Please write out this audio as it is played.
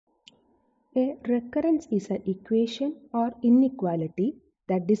A recurrence is an equation or inequality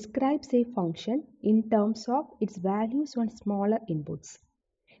that describes a function in terms of its values on smaller inputs.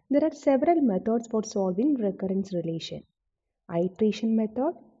 There are several methods for solving recurrence relation: iteration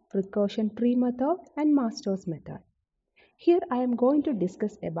method, recursion tree method, and master's method. Here I am going to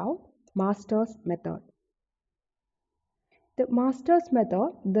discuss about master's method. The master's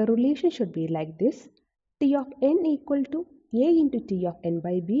method, the relation should be like this: T of n equal to a into T of n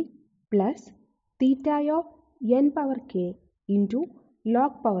by b plus theta of n power k into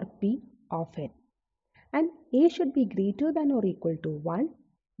log power p of n. And a should be greater than or equal to 1,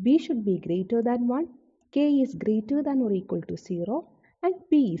 b should be greater than 1, k is greater than or equal to 0, and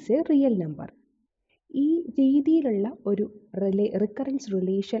p is a real number. ഈ രീതിയിലുള്ള ഒരു recurrence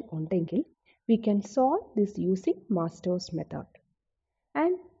relation ഉണ്ടെങ്കിൽ we can solve this using master's method.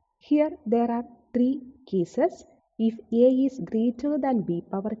 And here there are three cases: if a is greater than b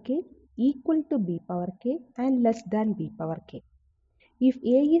power k, equal to b power k, and less than b power k. If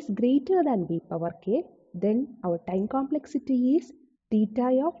a is greater than b power k, then our time complexity is theta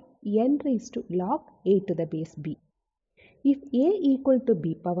of n raised to log a to the base b. If a equal to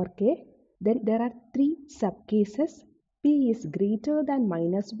b power k, then there are three subcases: p is greater than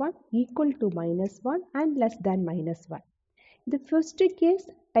 -1, equal to -1, and less than -1. The first case,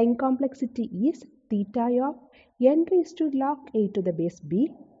 time complexity is theta of n raised to log a to the base b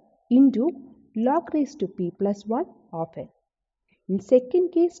into log raised to p plus 1 of n. In second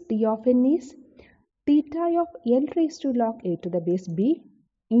case, t of n is theta of n raised to log a to the base b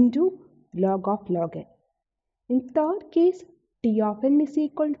into log of log n. In third case, t of n is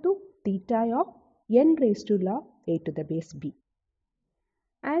equal to theta of n raised to log a to the base b.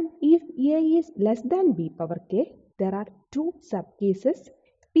 And if a is less than b power k, there are two subcases: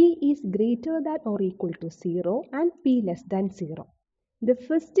 p is greater than or equal to 0 and p less than 0. The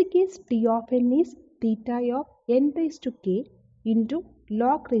first case, t of n is theta of n raised to k into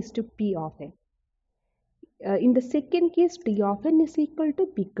log raised to p of n. In the second case, t of n is equal to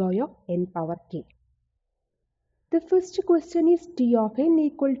big O of n power k. The first question is t of n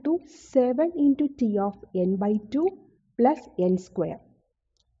equal to 7 into t of n by 2 plus n square.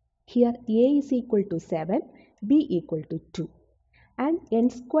 Here a is equal to 7, b equal to 2, and n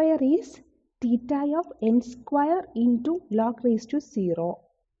square is theta of n square into log raised to 0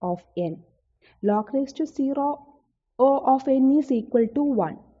 of n. Log raised to 0 of n is equal to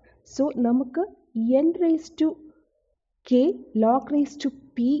 1. So നമുക്ക് n raised to k log raised to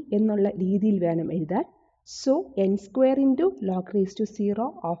p എന്നുള്ള രീതിയിൽ വേണം എഴുതാൻ. So n square into log raised to 0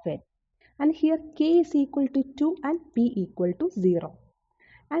 of n. And here k is equal to 2 and p equal to 0.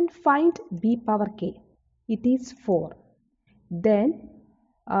 And find b power k. It is 4. Then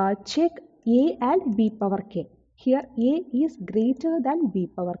check a and b power k. Here a is greater than b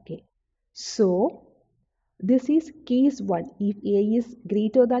power k. So this is case 1. If a is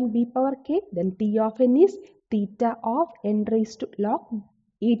greater than b power k, then t of n is theta of n raised to log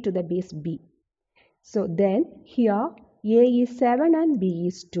a to the base b. So then here a is 7 and b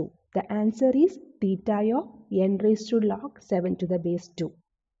is 2. The answer is theta of n raised to log 7 to the base 2.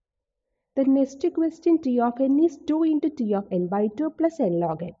 The next question, t of n is 2 into t of n by 2 plus n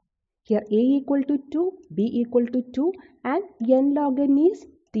log n. Here a equal to 2, b equal to 2, and n log n is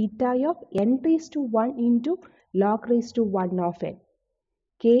theta of n raised to 1 into log raised to 1 of n.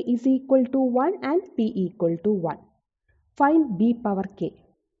 K is equal to 1 and p equal to 1. Find b power k.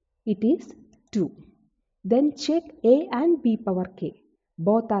 It is 2. Then check a and b power k.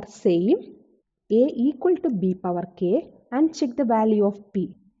 Both are same. A equal to b power k, and check the value of p.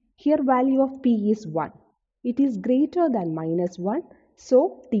 Here value of p is 1. It is greater than -1. So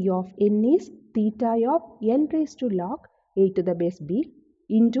t of n is theta of n raised to log a to the base b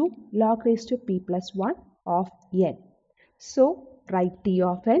into log raised to p plus 1 of n. So write t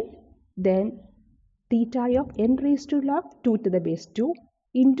of n, then theta of n raised to log 2 to the base 2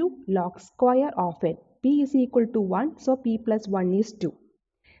 into log square of n. P is equal to 1, so p plus 1 is 2.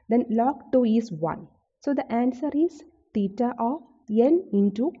 Then log 2 is 1. So the answer is theta of n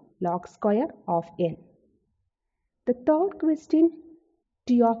into log square of n. The third question,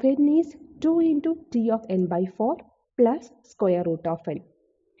 t of n is 2 into t of n by 4 plus square root of n.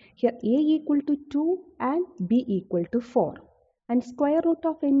 Here a equal to 2 and b equal to 4. And square root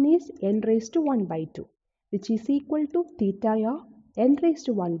of n is n raised to 1 by 2, which is equal to theta of n raised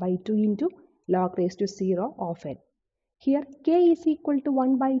to 1 by 2 into log raised to 0 of n. Here k is equal to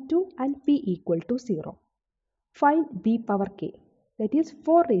 1 by 2 and p equal to 0. Find b power k. That is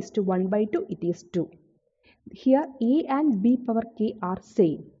 4 raised to 1 by 2, it is 2. Here a and b power k are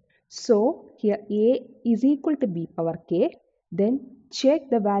same. So here a is equal to b power k. Then check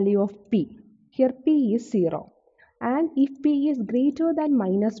the value of p. Here P is 0. And if P is greater than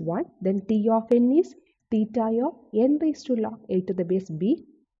minus 1, then T of n is theta of n raised to log a to the base b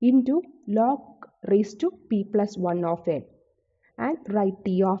into log raised to p plus 1 of n. And write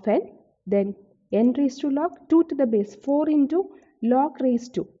T of n, then n raised to log 2 to the base 4 into log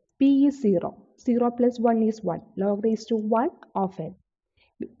raised to p is 0. 0 plus 1 is 1. Log raised to 1 of n.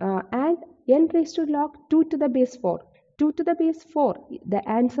 And n raised to log 2 to the base 4. 2 to the base 4, the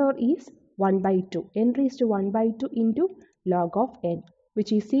answer is 1 by 2. N raised to 1 by 2 into log of n,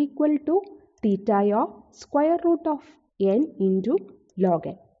 which is equal to theta of square root of n into log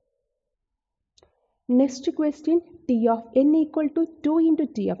n. Next question, T of n equal to 2 into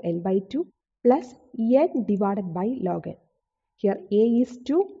T of n by 2 plus n divided by log n. Here A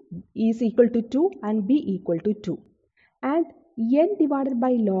is equal to 2 and B equal to 2. And n divided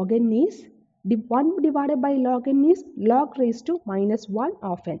by log n is 1 divided by log n is log raised to minus 1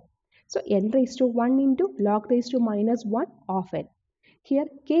 of n. So n raised to 1 into log raised to minus 1 of n. Here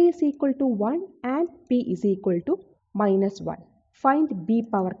k is equal to 1 and p is equal to minus 1. Find b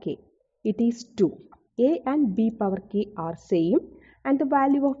power k. It is 2. A and b power k are same and the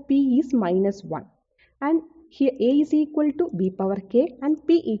value of p is minus 1. And here a is equal to b power k and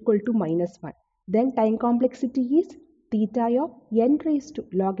p equal to minus 1. Then time complexity is theta of n raised to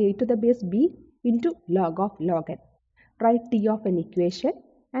log a to the base b into log of log n. Write T of an equation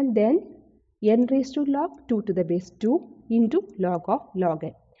and then n raised to log 2 to the base 2 into log of log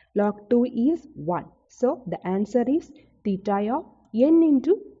n. Log 2 is 1. So the answer is theta of n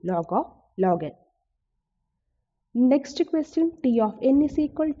into log of log n. Next question, T of n is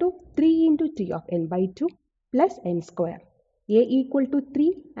equal to 3 into T of n by 2 plus n square. A equal to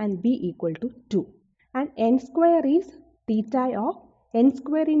 3 and B equal to 2. And n square is theta of n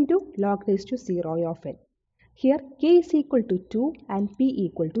square into log raised to 0 of n. Here k is equal to 2 and p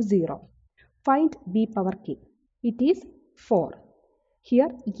equal to 0. Find b power k. It is 4. Here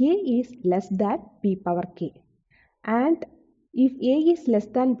a is less than b power k. And if a is less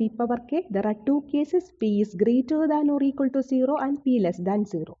than b power k, there are two cases, p is greater than or equal to 0 and p less than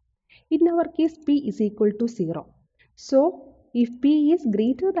 0. In our case, p is equal to 0. So, if p is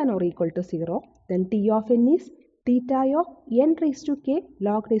greater than or equal to 0, then T of n is theta of n raised to k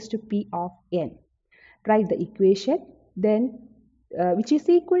log raised to p of n. Write the equation, then which is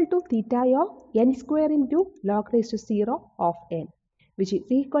equal to theta of n square into log raised to 0 of n, which is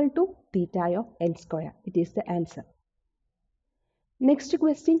equal to theta of n square. It is the answer. Next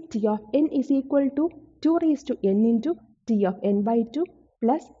question, T of n is equal to 2 raised to n into T of n by 2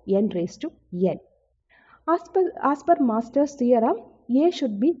 plus n raised to n. As per Master's theorem, a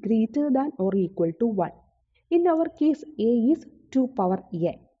should be greater than or equal to 1. In our case, a is 2 power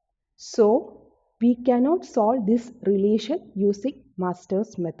n. So, we cannot solve this relation using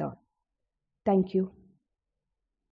Master's method. Thank you.